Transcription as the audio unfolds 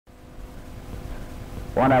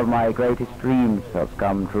one of my greatest dreams has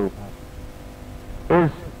come true,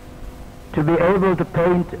 is to be able to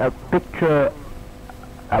paint a picture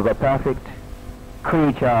of a perfect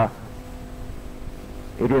creature.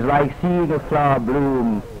 It is like seeing a flower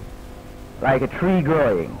bloom, like a tree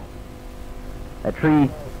growing, a tree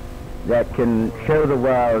that can show the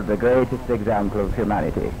world the greatest example of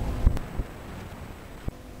humanity.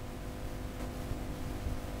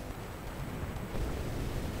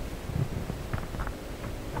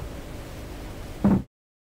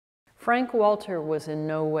 Frank Walter was in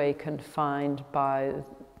no way confined by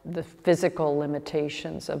the physical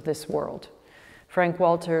limitations of this world. Frank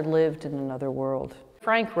Walter lived in another world.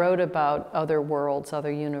 Frank wrote about other worlds,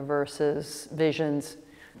 other universes, visions,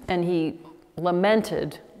 and he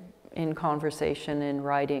lamented in conversation, in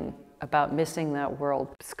writing, about missing that world.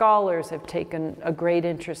 Scholars have taken a great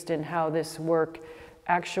interest in how this work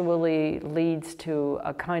actually leads to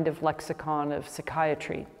a kind of lexicon of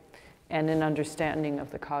psychiatry and an understanding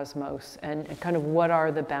of the cosmos, and kind of what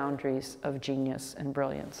are the boundaries of genius and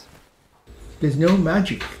brilliance. There's no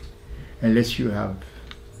magic unless you have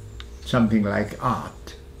something like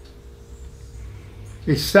art.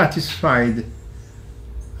 It satisfied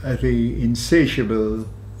the insatiable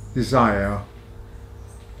desire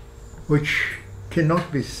which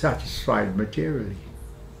cannot be satisfied materially.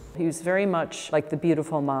 He was very much like The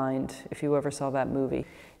Beautiful Mind, if you ever saw that movie.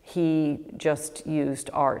 He just used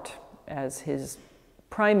art as his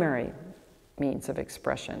primary means of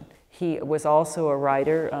expression. He was also a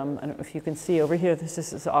writer. I don't know if you can see over here, this is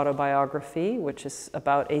his autobiography, which is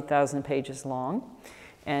about 8,000 pages long.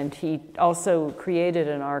 And he also created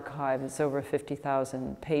an archive that's over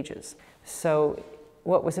 50,000 pages. So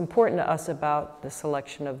what was important to us about the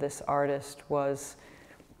selection of this artist was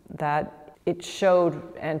that it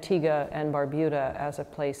showed Antigua and Barbuda as a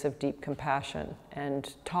place of deep compassion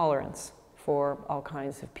and tolerance for all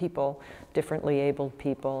kinds of people, differently abled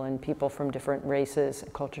people and people from different races,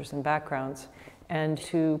 cultures, and backgrounds, and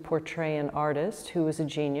to portray an artist who was a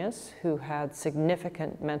genius, who had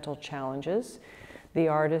significant mental challenges. The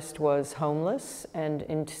artist was homeless and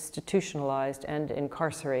institutionalized and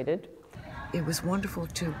incarcerated. It was wonderful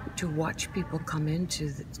to watch people come into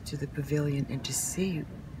the pavilion and to see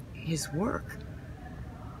his work,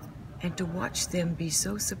 and to watch them be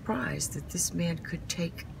so surprised that this man could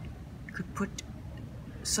put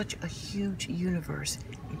such a huge universe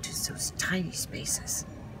into those tiny spaces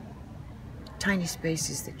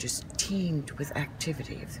that just teemed with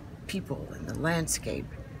activity of people and the landscape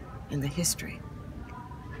and the history.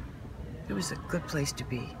 It was a good place to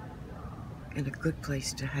be, and a good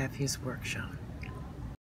place to have his work shown.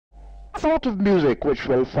 The sort of music which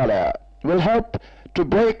will follow will help to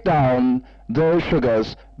break down those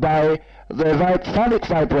sugars by the phonic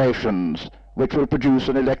vibrations which will produce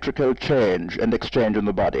an electrical change and exchange in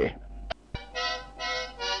the body.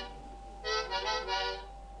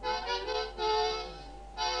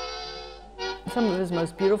 Some of his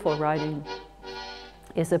most beautiful writing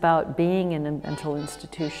is about being in a mental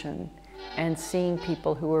institution and seeing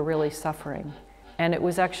people who were really suffering. And it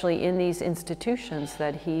was actually in these institutions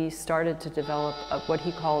that he started to develop what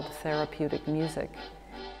he called therapeutic music.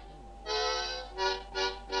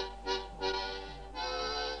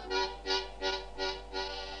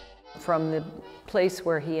 From the place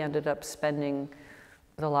where he ended up spending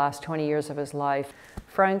the last 20 years of his life,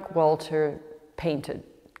 Frank Walter painted.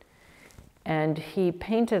 And he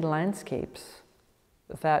painted landscapes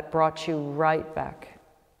that brought you right back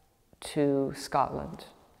to Scotland,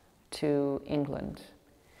 to England.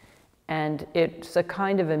 And it's a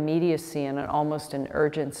kind of immediacy and almost an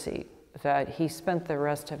urgency that he spent the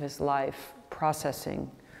rest of his life processing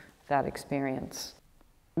that experience.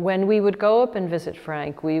 When we would go up and visit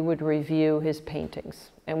Frank, we would review his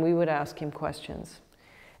paintings and we would ask him questions.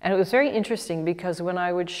 And it was very interesting because when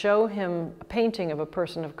I would show him a painting of a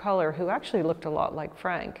person of color who actually looked a lot like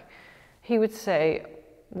Frank, he would say,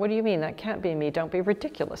 "What do you mean? That can't be me. Don't be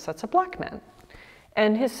ridiculous. That's a black man."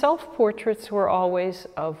 And his self-portraits were always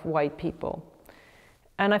of white people.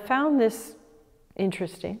 And I found this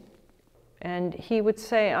interesting. And he would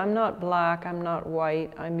say, "I'm not black, I'm not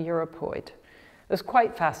white, I'm Europoid." It was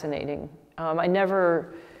quite fascinating. I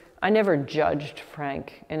never judged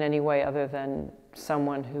Frank in any way other than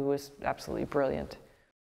someone who was absolutely brilliant.